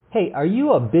Hey, are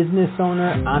you a business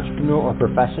owner, entrepreneur, or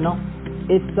professional?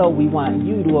 If so, we want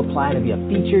you to apply to be a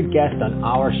featured guest on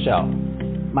our show.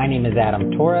 My name is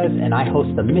Adam Torres, and I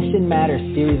host the Mission Matters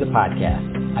series of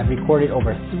podcasts. I've recorded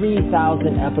over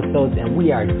 3,000 episodes, and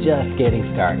we are just getting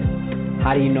started.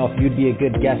 How do you know if you'd be a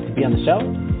good guest to be on the show?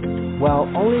 Well,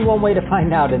 only one way to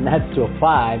find out, and that's to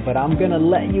apply, but I'm going to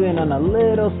let you in on a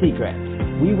little secret.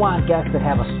 We want guests that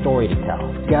have a story to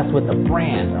tell, guests with a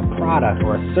brand, a product,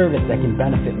 or a service that can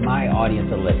benefit my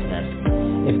audience of listeners.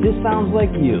 If this sounds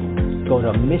like you, go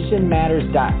to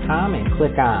missionmatters.com and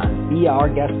click on Be Our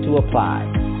Guest to apply.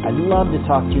 I'd love to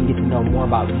talk to you and get to know more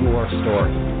about your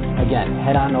story. Again,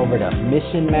 head on over to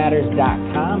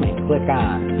missionmatters.com and click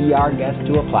on Be Our Guest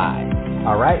to apply.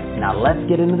 All right, now let's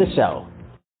get into the show.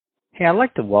 Hey, I'd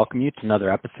like to welcome you to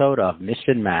another episode of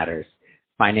Mission Matters.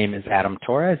 My name is Adam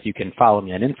Torres. You can follow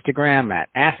me on Instagram at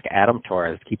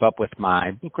AskAdamTorres. Keep up with my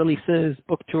book releases,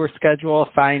 book tour schedule,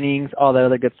 signings, all that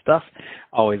other good stuff.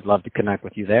 Always love to connect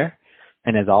with you there.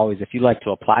 And as always, if you'd like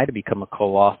to apply to become a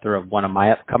co-author of one of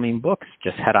my upcoming books,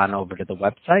 just head on over to the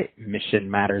website,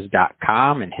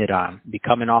 missionmatters.com, and hit on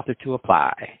Become an Author to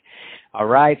apply. All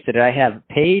right, so today I have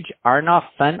Paige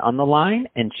Arnoff-Fendt on the line,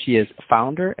 and she is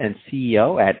founder and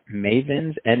CEO at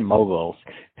Mavens and Moguls.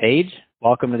 Paige,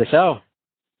 welcome to the show.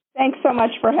 Thanks so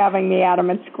much for having me, Adam.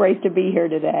 It's great to be here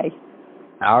today.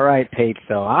 All right, Paige.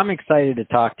 So I'm excited to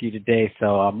talk to you today.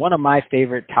 So one of my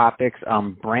favorite topics,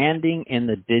 branding in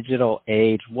the digital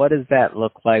age. What does that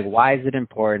look like? Why is it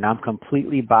important? I'm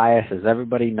completely biased, as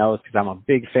everybody knows, because I'm a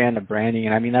big fan of branding.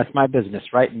 And I mean, that's my business,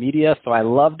 right? Media. So I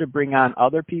love to bring on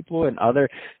other people and other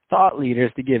thought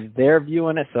leaders to give their view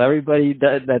on it, so everybody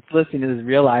that's listening to this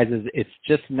realizes it's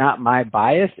just not my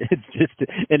bias. It's just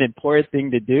an important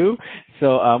thing to do.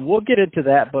 So we'll get into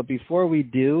that. But before we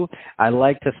do, I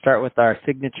like to start with our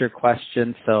signature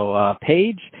question. So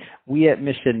Paige, we at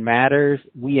Mission Matters,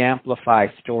 we amplify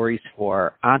stories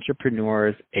for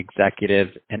entrepreneurs,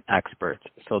 executives, and experts.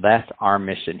 So that's our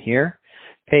mission here.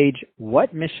 Paige,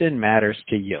 what mission matters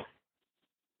to you?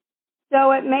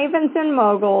 So at Mavens and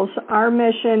Moguls, our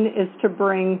mission is to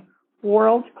bring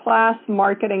world-class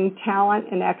marketing talent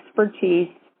and expertise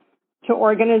to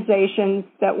organizations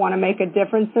that want to make a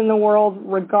difference in the world,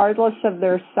 regardless of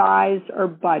their size or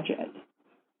budget.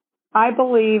 I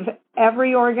believe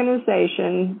every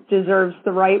organization deserves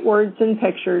the right words and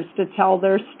pictures to tell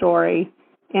their story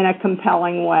in a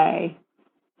compelling way.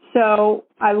 So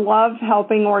I love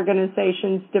helping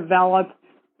organizations develop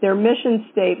their mission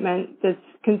statement that's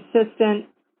consistent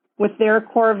with their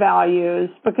core values,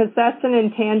 because that's an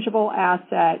intangible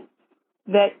asset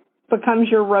that becomes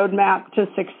your roadmap to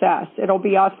success. It'll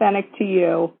be authentic to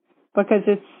you because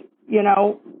it's,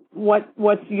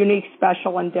 what's unique,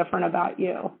 special, and different about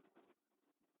you.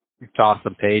 It's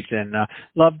awesome, Paige, and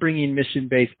love bringing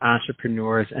mission-based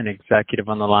entrepreneurs and executive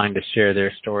on the line to share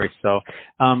their stories. So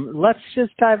let's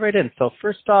just dive right in. So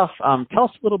first off, tell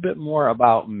us a little bit more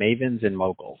about Mavens and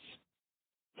Moguls.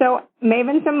 So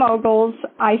Mavens and Moguls,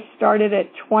 I started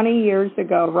it 20 years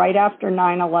ago, right after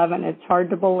 9/11. It's hard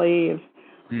to believe.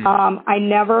 I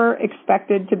never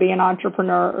expected to be an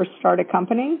entrepreneur or start a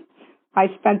company. I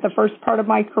spent the first part of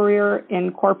my career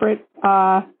in corporate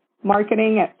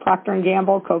marketing at Procter &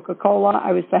 Gamble, Coca-Cola.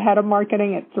 I was the head of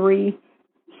marketing at 3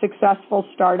 successful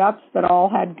startups that all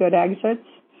had good exits.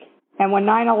 And when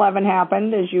 9/11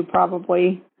 happened, as you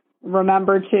probably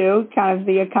remember too, kind of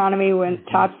the economy went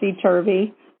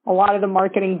topsy-turvy. A lot of the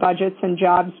marketing budgets and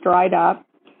jobs dried up.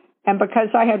 And because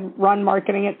I had run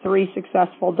marketing at 3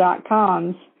 successful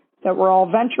 .coms that were all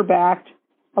venture-backed,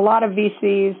 a lot of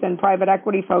VCs and private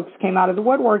equity folks came out of the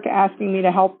woodwork asking me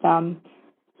to help them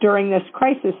during this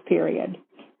crisis period.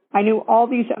 I knew all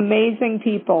these amazing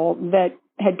people that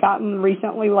had gotten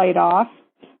recently laid off,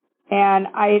 and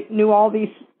I knew all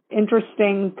these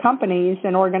interesting companies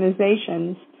and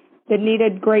organizations that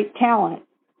needed great talent.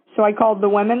 So I called the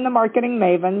women the marketing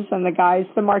mavens and the guys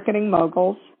the marketing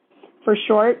moguls. For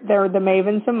short, they're the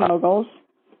Mavens and Moguls.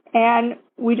 And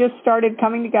we just started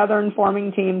coming together and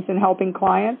forming teams and helping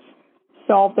clients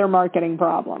solve their marketing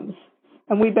problems.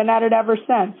 And we've been at it ever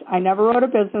since. I never wrote a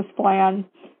business plan.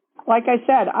 Like I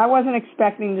said, I wasn't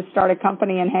expecting to start a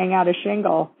company and hang out a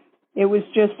shingle. It was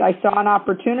just I saw an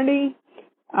opportunity.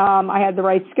 I had the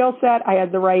right skill set. I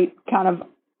had the right kind of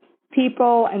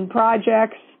people and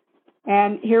projects.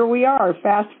 And here we are,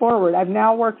 fast forward. I've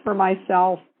now worked for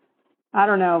myself,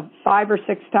 5 or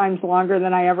 6 times longer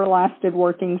than I ever lasted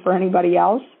working for anybody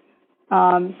else.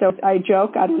 So I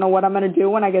joke, I don't know what I'm going to do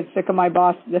when I get sick of my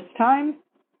boss this time.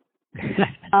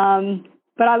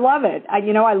 But I love it.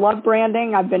 I love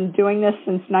branding. I've been doing this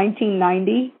since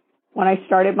 1990. when I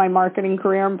started my marketing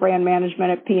career in brand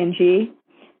management at P&G.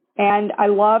 And I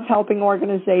love helping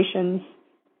organizations,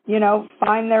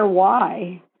 find their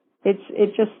why. It's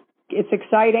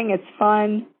exciting. It's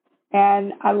fun.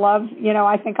 And I love,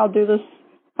 I think I'll do this.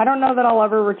 I don't know that I'll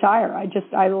ever retire.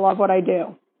 I love what I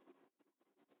do.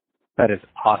 That is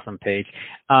awesome, Paige.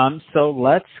 So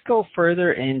let's go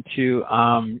further into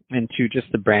just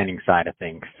the branding side of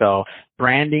things. So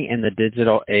branding in the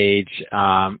digital age,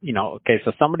 okay,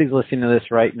 so somebody's listening to this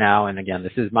right now, and again,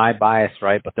 this is my bias,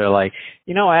 right? But they're like,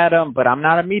 Adam, but I'm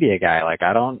not a media guy. Like,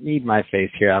 I don't need my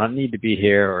face here. I don't need to be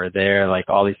here or there, like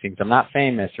all these things. I'm not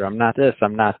famous, or I'm not this,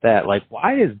 I'm not that. Like,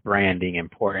 why is branding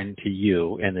important to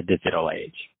you in the digital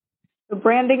age? So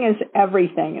branding is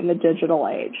everything in the digital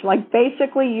age. Like,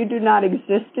 basically, you do not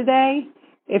exist today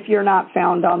if you're not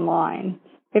found online.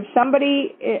 If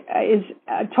somebody is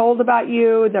told about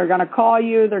you, they're going to call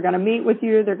you, they're going to meet with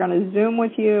you, they're going to Zoom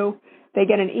with you, they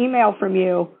get an email from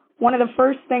you, one of the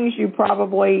first things you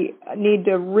probably need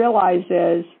to realize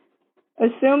is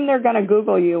assume they're going to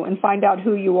Google you and find out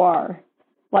who you are.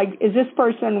 Like, is this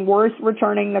person worth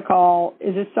returning the call?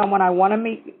 Is this someone I want to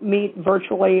meet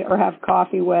virtually or have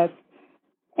coffee with?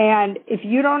 And if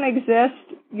you don't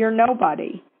exist, you're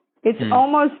nobody. It's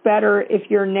almost better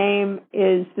if your name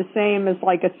is the same as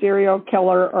like a serial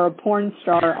killer or a porn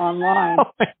star online.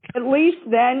 At least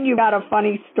then you got a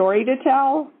funny story to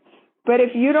tell. But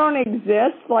if you don't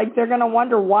exist, like, they're going to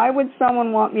wonder, why would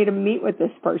someone want me to meet with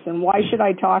this person? Why should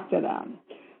I talk to them?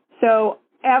 So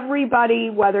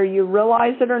everybody, whether you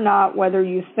realize it or not, whether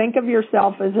you think of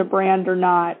yourself as a brand or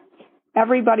not,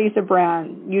 everybody's a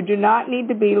brand. You do not need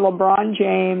to be LeBron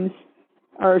James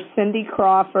or Cindy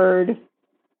Crawford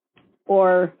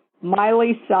or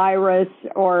Miley Cyrus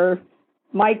or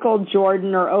Michael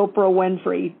Jordan or Oprah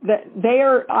Winfrey. They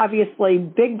are obviously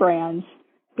big brands,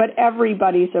 but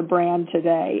everybody's a brand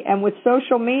today. And with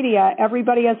social media,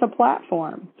 everybody has a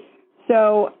platform.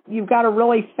 So you've got to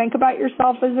really think about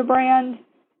yourself as a brand,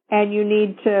 and you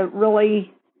need to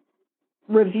really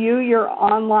review your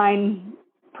online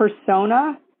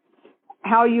persona,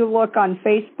 how you look on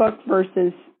Facebook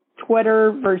versus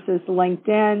Twitter versus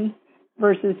LinkedIn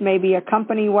versus maybe a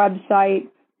company website.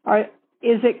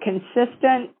 Is it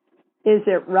consistent? Is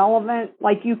it relevant?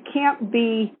 Like, you can't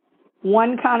be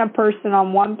one kind of person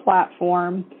on one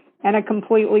platform and a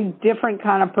completely different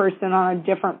kind of person on a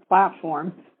different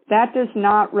platform. That does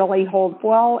not really hold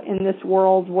well in this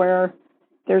world where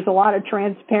there's a lot of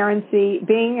transparency.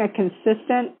 Being a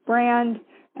consistent brand,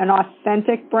 an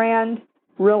authentic brand,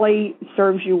 really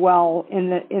serves you well in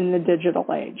the digital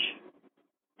age.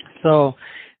 So,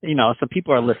 so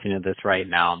people are listening to this right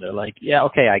now, and they're like, yeah,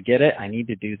 okay, I get it. I need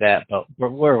to do that, but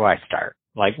where do I start?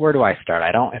 Like, where do I start?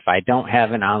 If I don't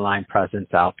have an online presence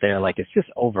out there, like, it's just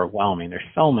overwhelming. There's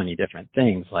so many different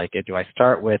things. Like, do I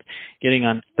start with getting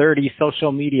on 30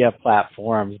 social media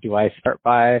platforms? Do I start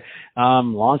by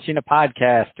launching a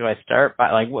podcast? Do I start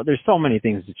by, there's so many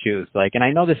things to choose. Like, and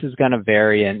I know this is going to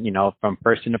vary and, from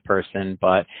person to person,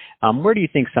 but where do you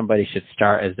think somebody should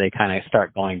start as they kind of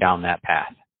start going down that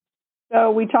path?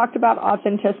 So we talked about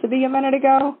authenticity a minute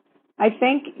ago. I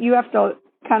think you have to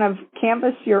kind of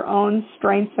canvas your own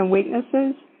strengths and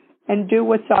weaknesses and do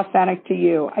what's authentic to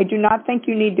you. I do not think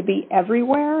you need to be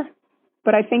everywhere,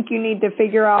 but I think you need to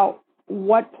figure out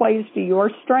what plays to your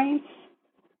strengths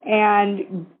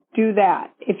and do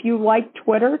that. If you like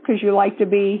Twitter because you like to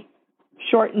be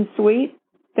short and sweet,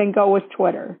 then go with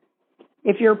Twitter.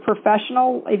 If you're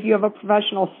professional, if you have a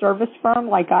professional service firm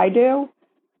like I do,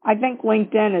 I think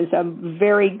LinkedIn is a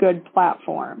very good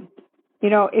platform.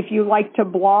 If you like to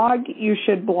blog, you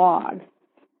should blog.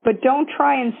 But don't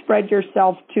try and spread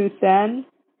yourself too thin,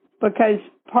 because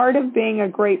part of being a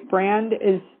great brand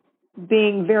is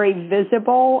being very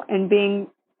visible and being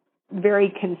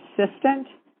very consistent.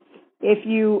 If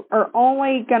you are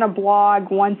only going to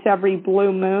blog once every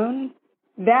blue moon,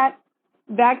 that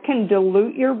can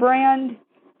dilute your brand,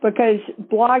 because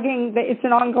blogging, it's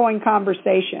an ongoing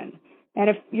conversation. And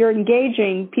if you're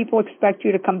engaging, people expect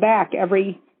you to come back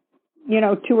every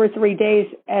 2 or 3 days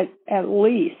at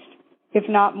least, if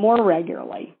not more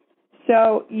regularly.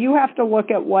 So you have to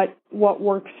look at what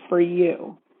works for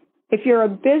you. If you're a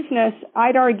business,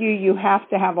 I'd argue you have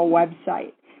to have a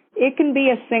website. It can be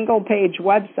a single-page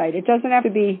website. It doesn't have to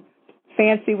be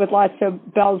fancy with lots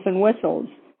of bells and whistles,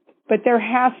 but there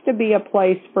has to be a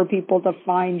place for people to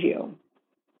find you.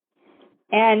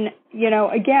 And,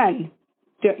 again,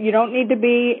 you don't need to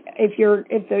be, if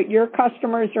your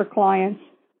customers or clients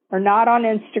are not on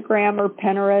Instagram or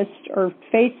Pinterest or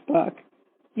Facebook,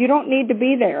 you don't need to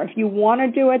be there. If you want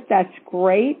to do it, that's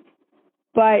great.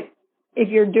 But if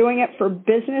you're doing it for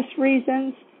business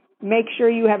reasons make sure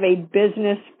you have a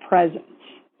business presence.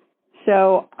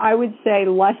 So I would say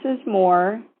less is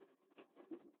more.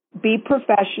 Be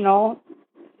professional.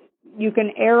 You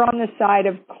can err on the side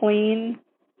of clean,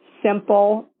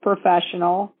 simple,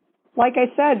 professional. Like I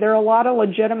said, there are a lot of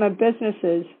legitimate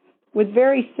businesses with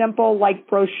very simple, like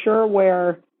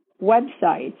brochureware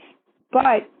websites.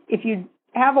 But if you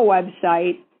have a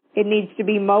website, it needs to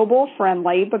be mobile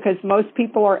friendly because most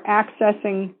people are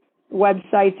accessing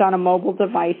websites on a mobile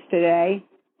device today.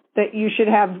 That you should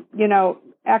have,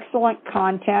 excellent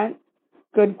content,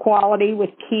 good quality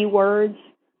with keywords.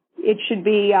 It should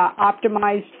be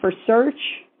optimized for search,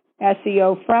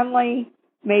 SEO friendly,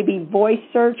 maybe voice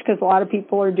search because a lot of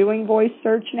people are doing voice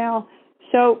search now.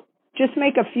 So just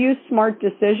make a few smart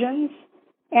decisions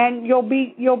and you'll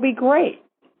be great.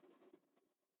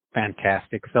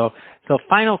 Fantastic. So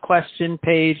final question,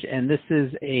 Paige, and this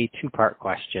is a two-part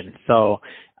question. So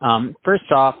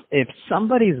first off, if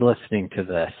somebody's listening to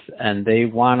this and they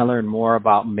want to learn more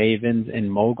about Mavens and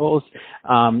Moguls,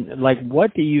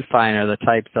 what do you find are the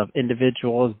types of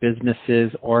individuals,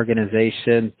 businesses,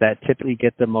 organizations that typically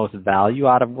get the most value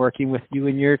out of working with you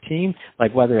and your team?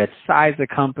 Like whether it's size of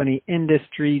company,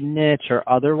 industry, niche, or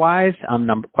otherwise,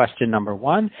 question number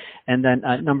one. And then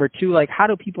number two, how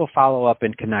do people follow up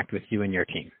and connect with you and your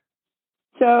team?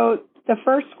 So the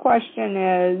first question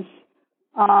is,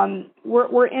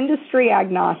 we're industry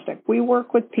agnostic. We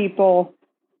work with people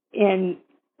in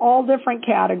all different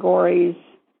categories,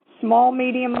 small,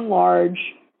 medium, and large,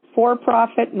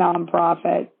 for-profit,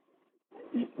 nonprofit.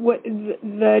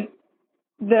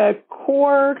 The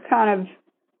core kind of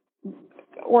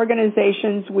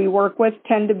organizations we work with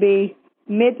tend to be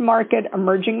mid-market,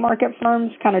 emerging market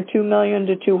firms, kind of $2 million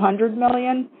to $200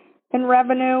 million in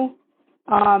revenue.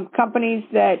 Companies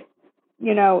that,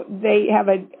 they have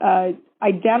a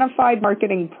identified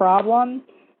marketing problem,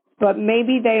 but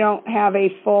maybe they don't have a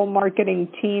full marketing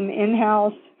team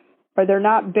in-house, or they're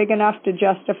not big enough to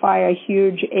justify a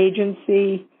huge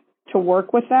agency to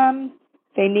work with them.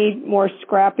 They need more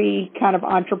scrappy kind of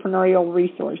entrepreneurial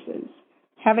resources.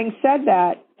 Having said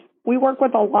that, we work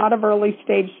with a lot of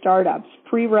early-stage startups,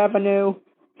 pre-revenue,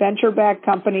 venture-backed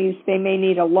companies. They may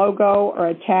need a logo or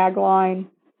a tagline.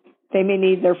 They may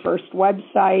need their first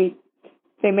website.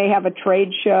 They may have a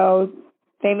trade show.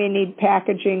 They may need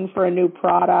packaging for a new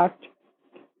product.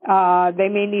 They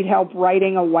may need help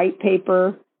writing a white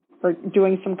paper or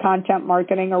doing some content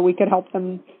marketing, or we could help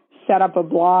them set up a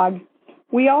blog.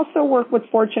 We also work with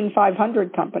Fortune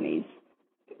 500 companies.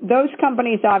 Those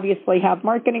companies obviously have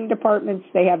marketing departments.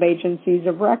 They have agencies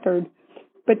of record,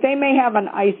 but they may have an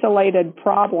isolated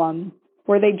problem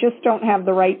where they just don't have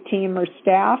the right team or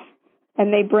staff,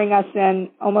 and they bring us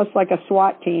in almost like a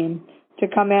SWAT team to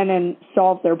come in and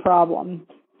solve their problem.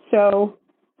 So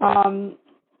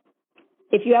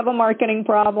if you have a marketing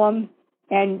problem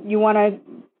and you want to,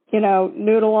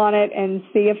 noodle on it and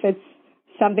see if it's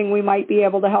something we might be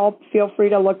able to help, feel free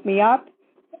to look me up.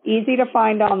 Easy to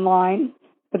find online.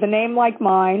 With a name like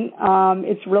mine,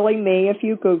 it's really me if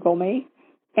you Google me.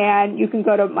 And you can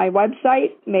go to my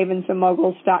website,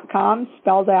 mavensandmoguls.com,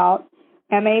 spelled out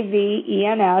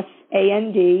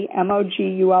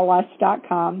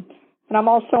MAVENSANDMOGULS.com. And I'm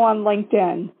also on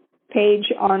LinkedIn,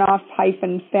 Paige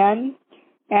Arnoff-Fenn.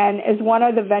 And as one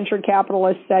of the venture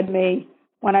capitalists said to me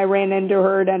when I ran into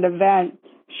her at an event,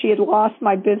 she had lost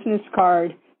my business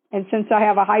card. And since I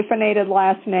have a hyphenated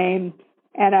last name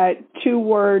and a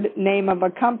 2-word name of a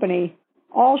company,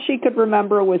 all she could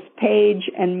remember was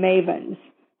Paige and Mavens.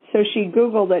 So she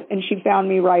Googled it and she found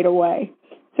me right away.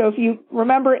 So if you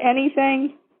remember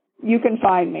anything, you can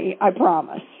find me, I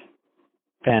promise.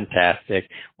 Fantastic.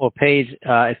 Well, Paige,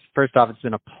 first off, it's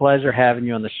been a pleasure having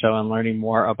you on the show and learning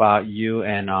more about you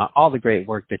and all the great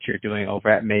work that you're doing over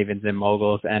at Mavens and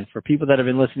Moguls. And for people that have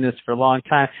been listening to this for a long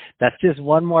time, that's just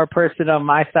one more person on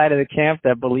my side of the camp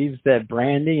that believes that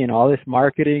branding and all this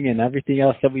marketing and everything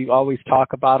else that we always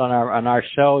talk about on our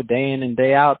show day in and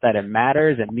day out, that it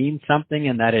matters, it means something,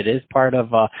 and that it is part of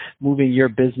moving your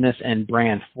business and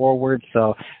brand forward.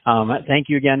 So thank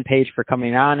you again, Paige, for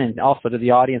coming on, and also to the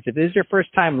audience. If this is your first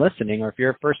time listening, or if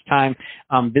you're a first time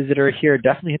visitor here,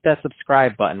 definitely hit that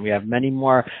subscribe button. We have many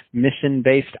more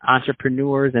mission-based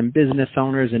entrepreneurs and business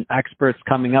owners and experts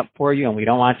coming up for you, and we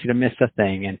don't want you to miss a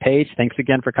thing. And Paige, thanks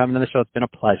again for coming to the show. It's been a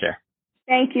pleasure.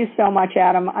 Thank you so much,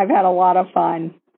 Adam. I've had a lot of fun.